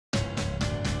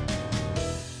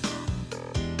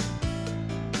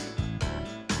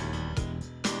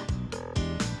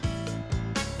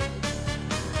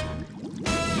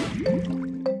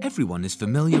Everyone is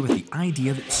familiar with the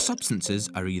idea that substances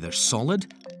are either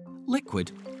solid,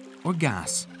 liquid, or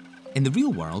gas. In the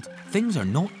real world, things are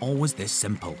not always this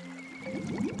simple.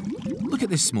 Look at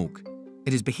this smoke.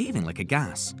 It is behaving like a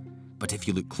gas, but if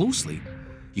you look closely,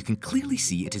 you can clearly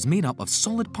see it is made up of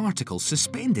solid particles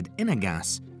suspended in a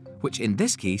gas, which in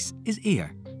this case is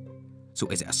air. So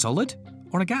is it a solid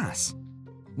or a gas?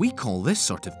 We call this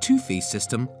sort of two-phase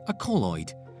system a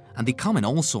colloid, and they come in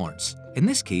all sorts. In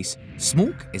this case,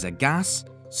 smoke is a gas,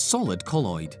 solid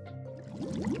colloid.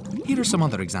 Here are some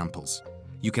other examples.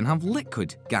 You can have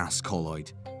liquid gas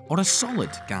colloid, or a solid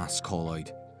gas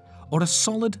colloid, or a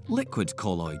solid liquid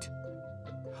colloid,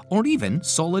 or even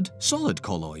solid-solid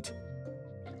colloid.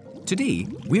 Today,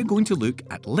 we're going to look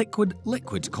at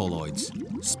liquid-liquid colloids,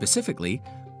 specifically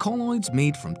colloids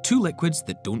made from two liquids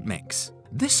that don't mix.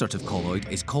 This sort of colloid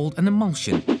is called an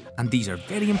emulsion, and these are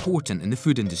very important in the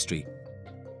food industry.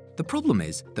 The problem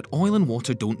is that oil and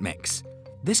water don't mix.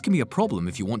 This can be a problem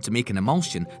if you want to make an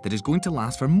emulsion that is going to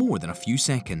last for more than a few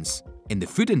seconds. In the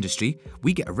food industry,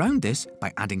 we get around this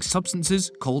by adding substances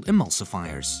called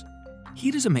emulsifiers.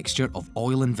 Here is a mixture of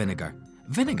oil and vinegar.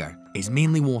 Vinegar is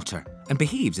mainly water and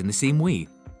behaves in the same way.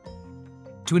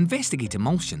 To investigate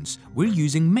emulsions, we're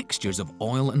using mixtures of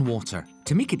oil and water.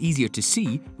 To make it easier to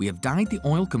see, we have dyed the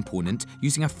oil component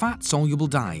using a fat-soluble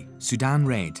dye, Sudan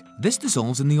Red. This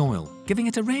dissolves in the oil, giving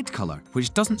it a red colour,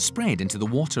 which doesn't spread into the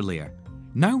water layer.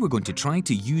 Now we're going to try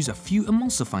to use a few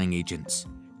emulsifying agents.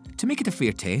 To make it a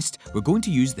fair test, we're going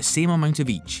to use the same amount of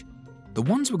each. The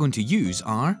ones we're going to use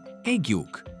are egg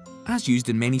yolk, as used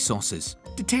in many sauces,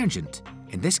 detergent,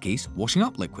 in this case washing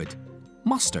up liquid,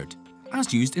 mustard,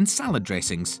 as used in salad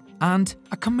dressings, and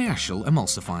a commercial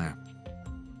emulsifier.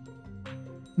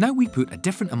 Now we put a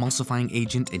different emulsifying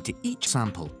agent into each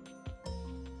sample.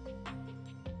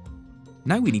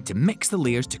 Now we need to mix the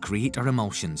layers to create our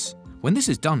emulsions. When this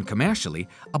is done commercially,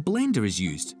 a blender is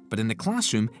used, but in the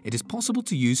classroom it is possible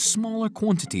to use smaller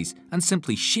quantities and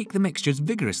simply shake the mixtures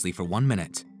vigorously for 1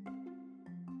 minute.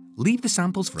 Leave the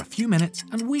samples for a few minutes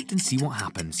and wait and see what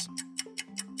happens.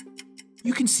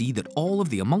 You can see that all of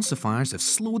the emulsifiers have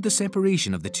slowed the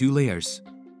separation of the two layers.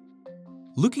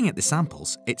 Looking at the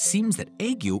samples, it seems that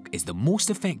egg yolk is the most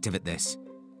effective at this.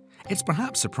 It's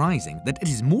perhaps surprising that it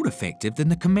is more effective than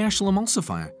the commercial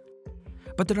emulsifier.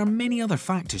 But there are many other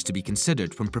factors to be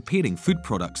considered when preparing food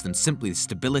products than simply the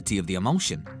stability of the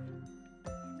emulsion.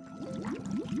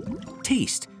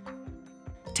 Taste,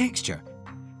 texture,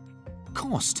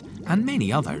 cost, and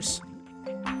many others.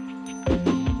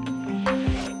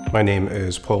 My name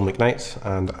is Paul McKnight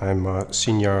and I'm a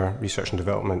Senior Research and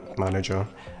Development Manager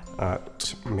at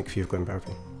McPhee of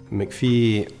Glenbervie.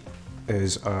 McPhee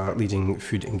is a leading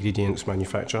food ingredients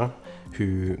manufacturer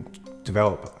who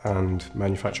develop and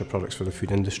manufacture products for the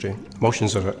food industry.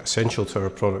 Emulsions are essential to our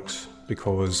products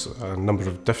because a number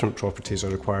of different properties are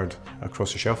required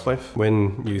across the shelf life.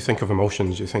 When you think of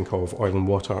emulsions, you think of oil and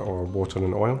water or water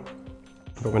and oil.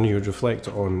 But when you reflect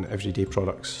on everyday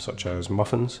products such as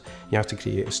muffins, you have to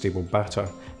create a stable batter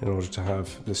in order to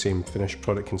have the same finished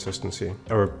product consistency.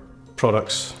 Our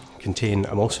products contain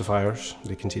emulsifiers.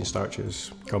 They contain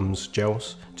starches, gums,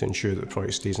 gels to ensure that the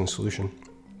product stays in solution.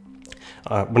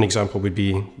 One example would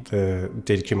be the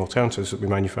dairy cream alternatives that we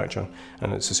manufacture,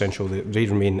 and it's essential that they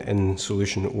remain in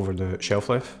solution over the shelf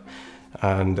life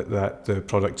and that the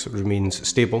product remains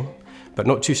stable, but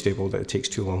not too stable that it takes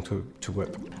too long to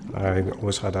whip. I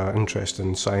always had an interest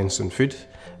in science and food,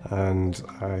 and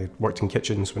I worked in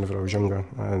kitchens whenever I was younger,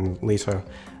 and later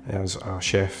as a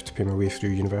chef to pay my way through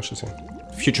university.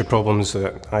 Future problems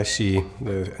that I see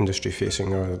the industry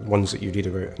facing are ones that you read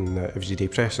about in the everyday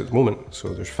press at the moment.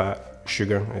 So there's fat,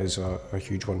 sugar is a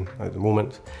huge one at the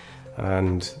moment,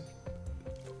 and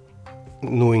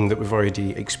knowing that we've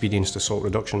already experienced a salt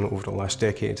reduction over the last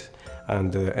decade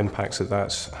and the impacts that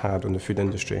that's had on the food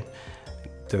industry,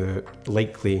 the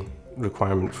likely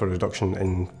requirement for a reduction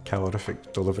in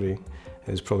calorific delivery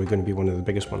is probably going to be one of the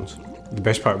biggest ones. The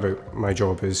best part about my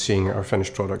job is seeing our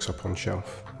finished products up on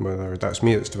shelf, whether that's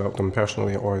me that's developed them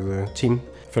personally or the team.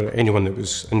 For anyone that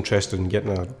was interested in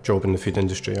getting a job in the food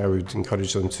industry, I would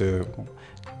encourage them to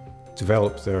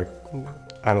develop their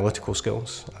analytical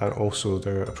skills and also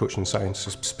their approach in science,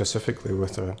 specifically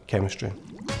with their chemistry.